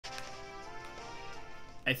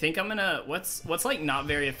I think I'm gonna. What's like not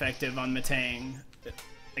very effective on Metang?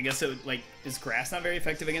 I guess it would like. Is grass not very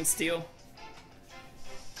effective against steel?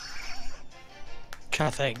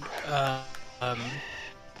 Trying to think. I'm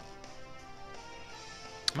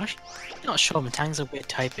actually not sure. Metang's a weird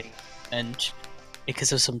typing, and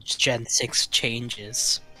because of some Gen 6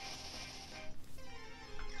 changes,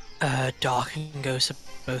 Dark and Ghost are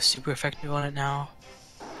both super effective on it now.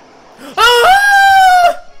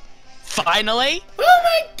 Ah! Finally! Oh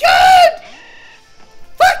my god!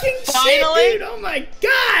 Fucking Finally! shit, dude! Oh my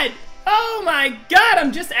god! Oh my god!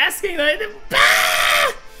 I'm just asking like.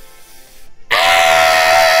 Ah!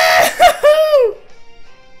 Ah!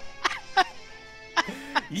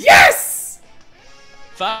 Yes!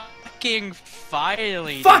 Fucking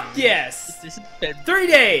finally! Fuck dude. yes! This has been 3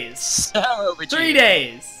 days! so overdue. 3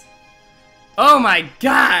 days! Oh my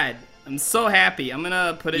god! I'm so happy. I'm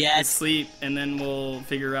gonna put it to sleep and then we'll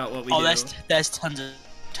figure out what we do. Oh, there's tons of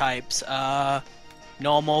types.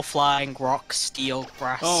 Normal, flying, rock, steel,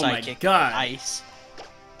 grass, psychic, my god. ice.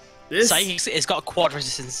 This... Psychic, it's got quad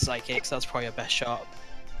resistance to psychic, so that's probably your best shot.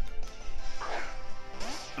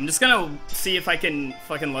 I'm just gonna see if I can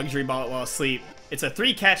fucking luxury ball it while asleep. It's a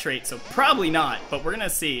 3 catch rate, so probably not, but we're gonna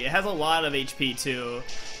see. It has a lot of HP too.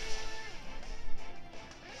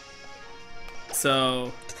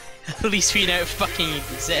 So... At least we know it fucking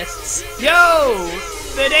exists. Yo!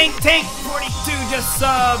 The Dank Tank 42 just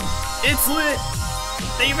subbed! It's lit!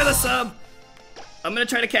 Thank you for the sub! I'm gonna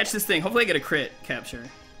try to catch this thing. Hopefully I get a crit capture.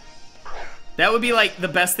 That would be like the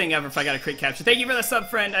best thing ever if I got a crit capture. Thank you for the sub,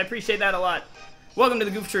 friend. I appreciate that a lot. Welcome to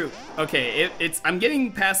the Goof Troop. Okay, I'm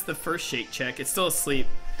getting past the first shake check. It's still asleep.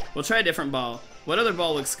 We'll try a different ball. What other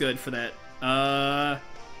ball looks good for that?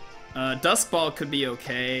 Dusk Ball could be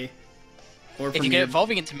okay. Or if you get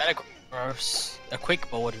evolving into Metagross, a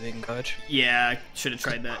quick ball would have been good. Yeah, should have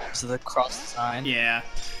tried that. So the cross design. Yeah.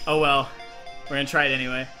 Oh well. We're gonna try it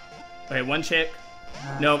anyway. Okay, 1 shake.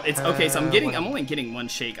 No, it's okay, so I'm only getting 1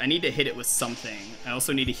 shake. I need to hit it with something. I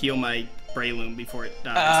also need to heal my Breloom before it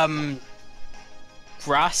dies.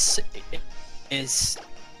 Grass is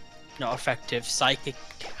not effective. Psychic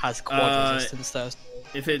has quad resistance though.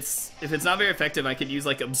 If it's not very effective, I could use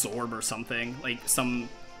like Absorb or something. Like some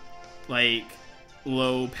like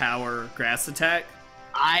low power grass attack.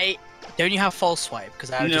 Don't you have False Swipe? Because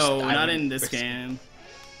not in this game.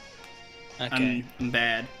 Okay. I'm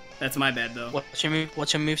bad. That's my bad though. What's your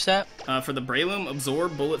moveset? For the Breloom,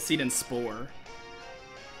 Absorb, Bullet Seed, and Spore.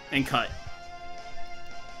 And Cut.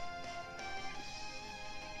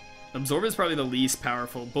 Absorb is probably the least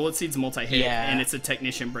powerful. Bullet Seed's multi-hit, and it's a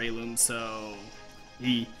Technician Breloom, so...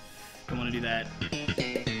 don't want to do that.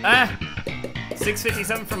 Ah!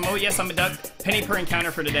 657 from Mo. Yes, I'm a duck. Penny per encounter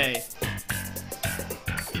for today.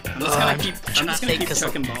 I'm just gonna keep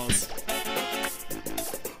chucking balls.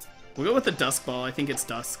 We'll go with the Dusk Ball. I think it's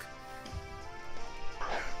Dusk.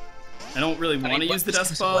 I don't really want to use the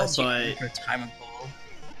Dusk Ball, but... Timer Ball.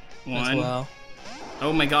 1. As well.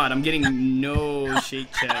 Oh my god, I'm getting no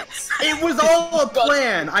shake checks. It was all a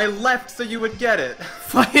plan! I left so you would get it.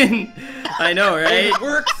 Fucking... I know, right? It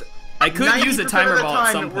works. I could use a timer ball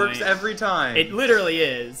at some point. It works every time. It literally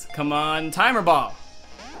is. Come on, timer ball.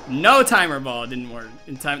 No timer ball didn't work.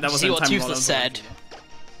 In time, that wasn't a timer ball. Toothless said.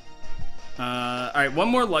 Alright, 1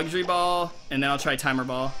 more luxury ball, and then I'll try timer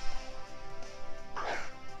ball.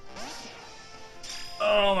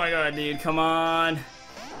 Oh my god, dude, come on.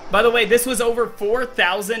 By the way, this was over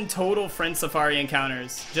 4,000 total Friend Safari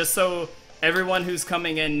encounters. Just so everyone who's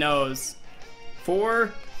coming in knows.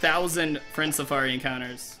 4,000 Friend Safari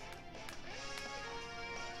encounters.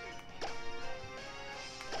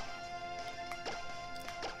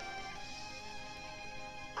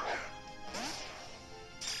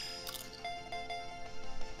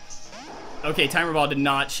 Okay, timer ball did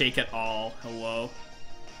not shake at all. Hello.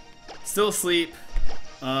 Still asleep.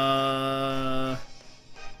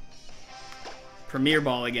 Premier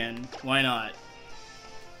ball again. Why not?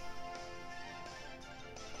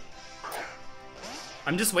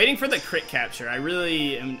 I'm just waiting for the crit capture. I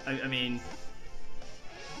really am. I mean,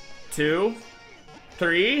 2,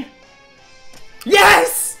 3.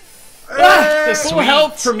 Yes! The full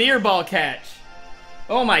health Premier ball catch.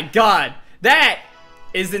 Oh my god. That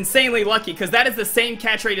is insanely lucky because that is the same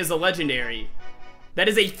catch rate as a legendary. That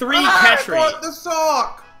is a 3 catch rate. I got the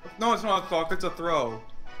sock! No, it's not a sock, it's a throw.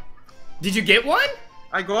 Did you get one?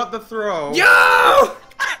 I got the throw. Yo!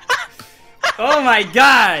 Oh my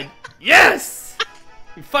god. Yes!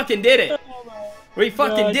 We fucking did it. We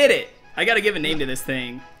fucking did it. I gotta give a name to this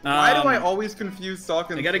thing. Why do I always confuse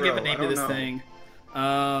sock and I gotta throw? give a name to this thing.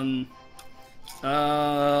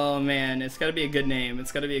 Oh man, it's gotta be a good name.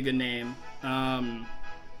 It's gotta be a good name.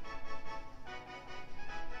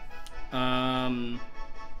 Oh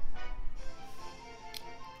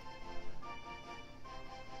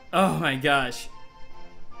my gosh.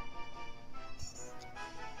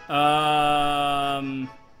 No.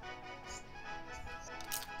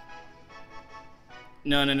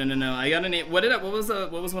 I got a name. What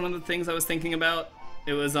was one of the things I was thinking about?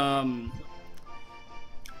 It was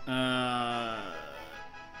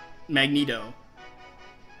Magneto.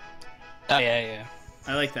 Oh yeah.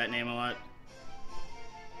 I like that name a lot.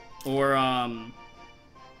 Or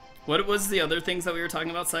what was the other things that we were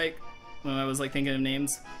talking about, Psych? When I was like thinking of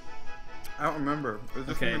names. I don't remember. Is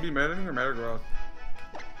this Okay. gonna be Metang or Metagross?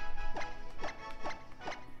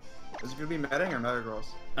 Is it gonna be Metang or Metagross?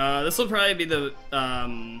 This will probably be the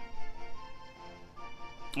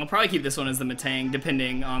I'll probably keep this one as the Metang,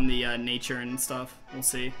 depending on the nature and stuff. We'll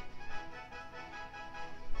see.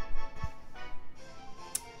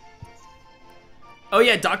 Oh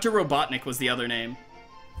yeah, Dr. Robotnik was the other name.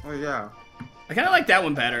 Oh yeah. I kind of like that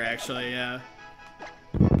one better, actually. Yeah.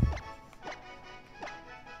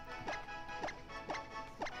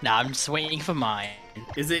 Nah, I'm just waiting for mine.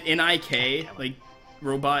 Is it N-I-K? Like,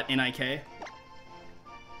 robot N-I-K?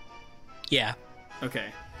 Yeah. Okay.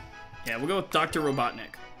 Yeah, we'll go with Dr.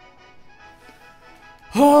 Robotnik.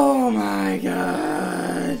 Oh my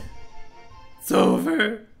god! It's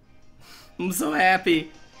over. I'm so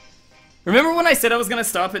happy. Remember when I said I was gonna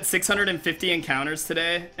stop at 650 encounters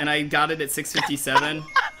today, and I got it at 657?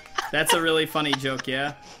 That's a really funny joke,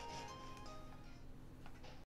 yeah?